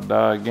 and if I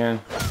die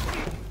again,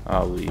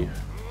 I'll leave.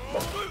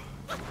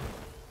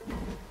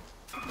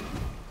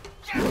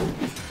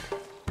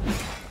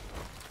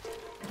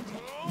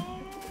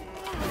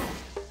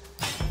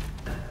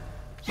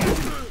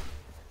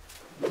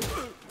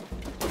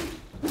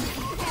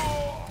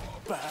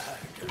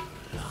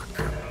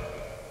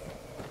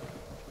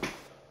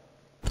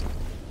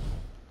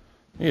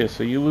 Yeah,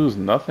 so you lose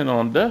nothing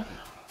on death?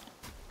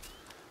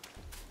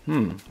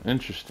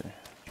 Interesting.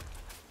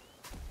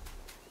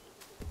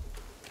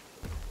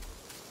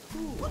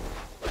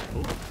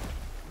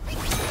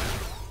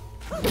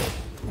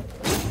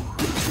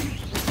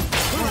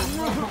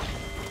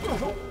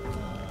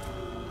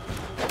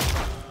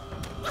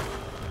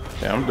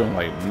 Yeah, I'm doing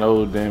like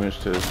no damage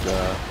to this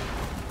guy.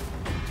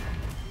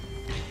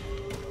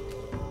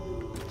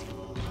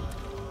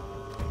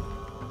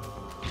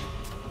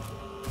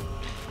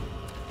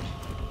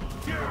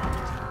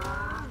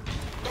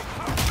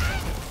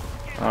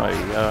 Oh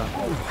yeah.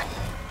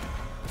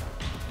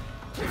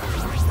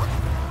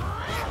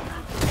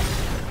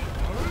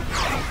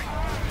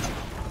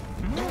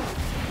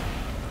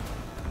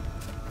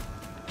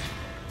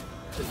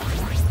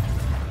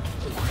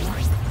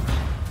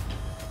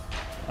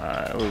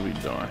 Alright, what are we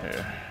doing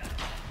here?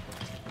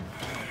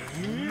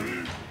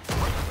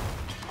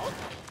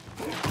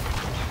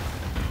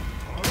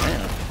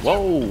 Damn.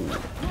 Whoa!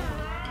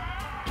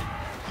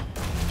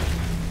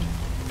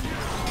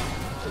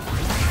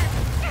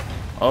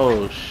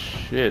 Oh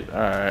shit,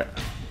 alright.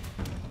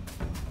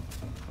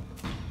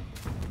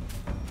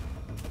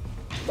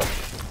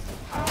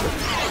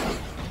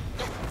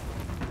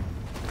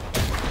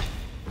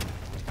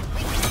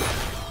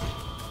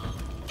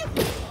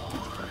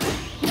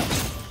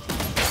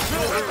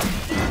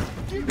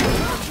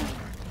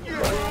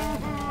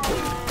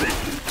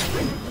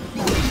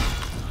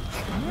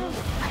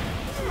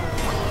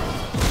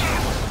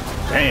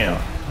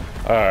 Damn.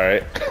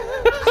 Alright.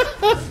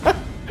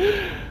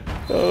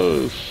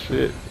 Oh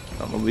shit.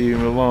 I'm gonna leave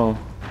him alone.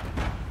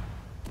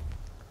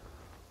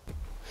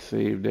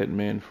 Save that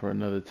man for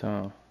another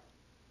time.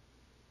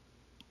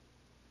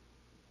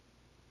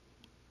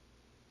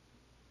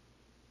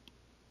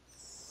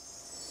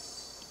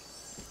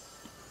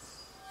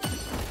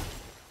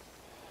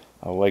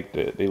 I like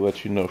that. They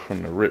let you know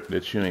from the rip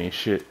that you ain't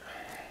shit.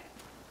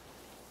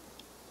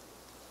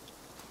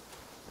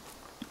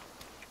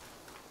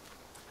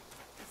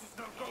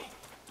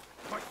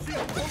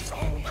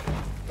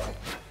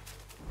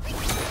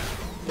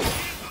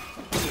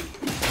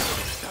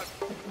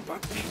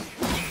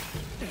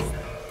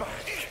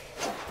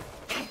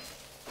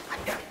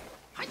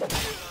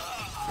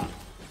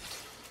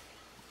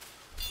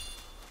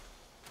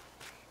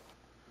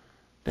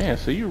 Damn,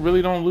 so you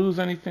really don't lose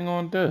anything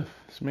on death.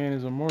 This man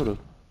is immortal.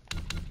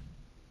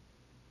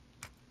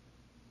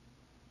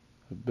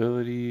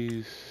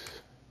 Abilities.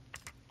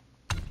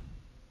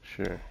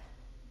 Sure.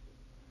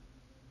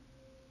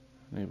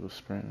 Enable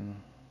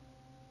sprinting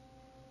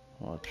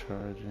while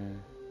charging.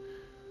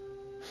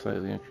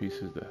 Slightly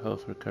increases the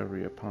health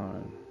recovery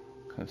upon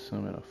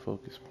consuming a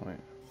focus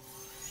point.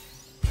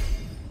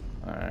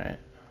 Alright.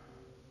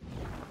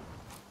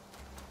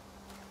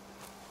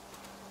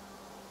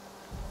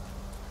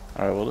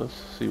 Alright, well let's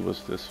see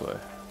what's this way.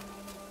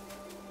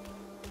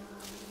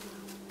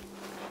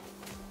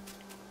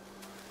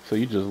 So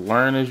you just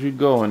learn as you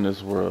go in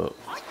this world.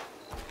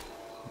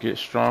 Get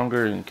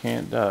stronger and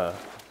can't die.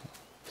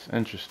 It's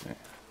interesting.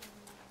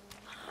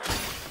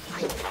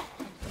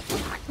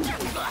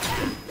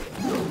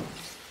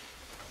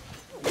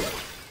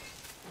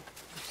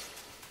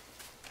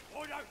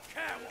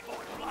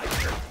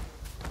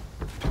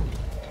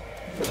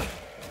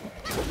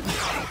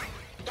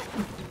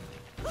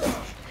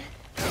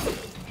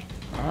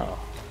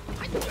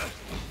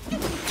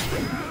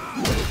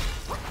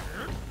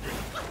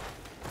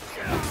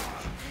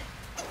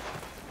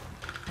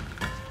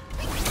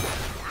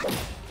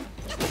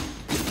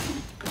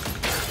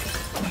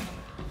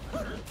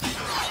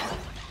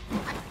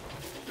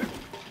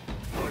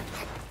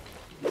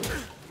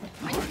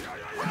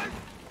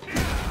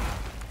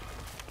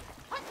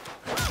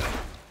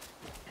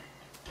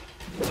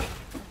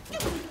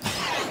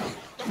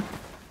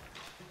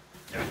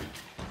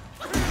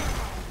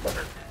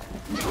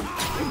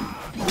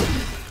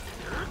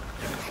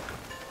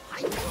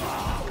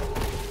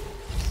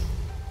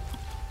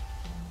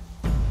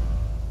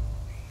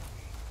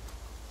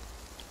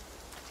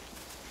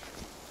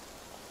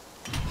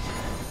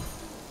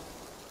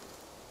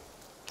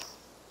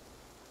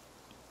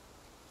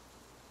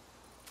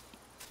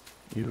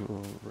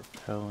 Evil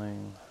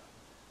repelling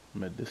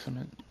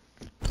medicament.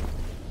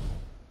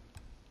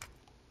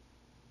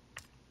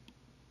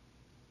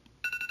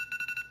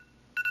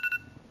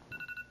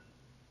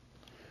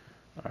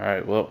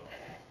 Alright, well,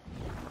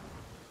 I'm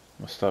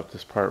gonna stop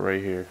this part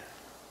right here.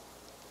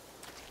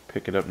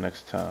 Pick it up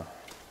next time.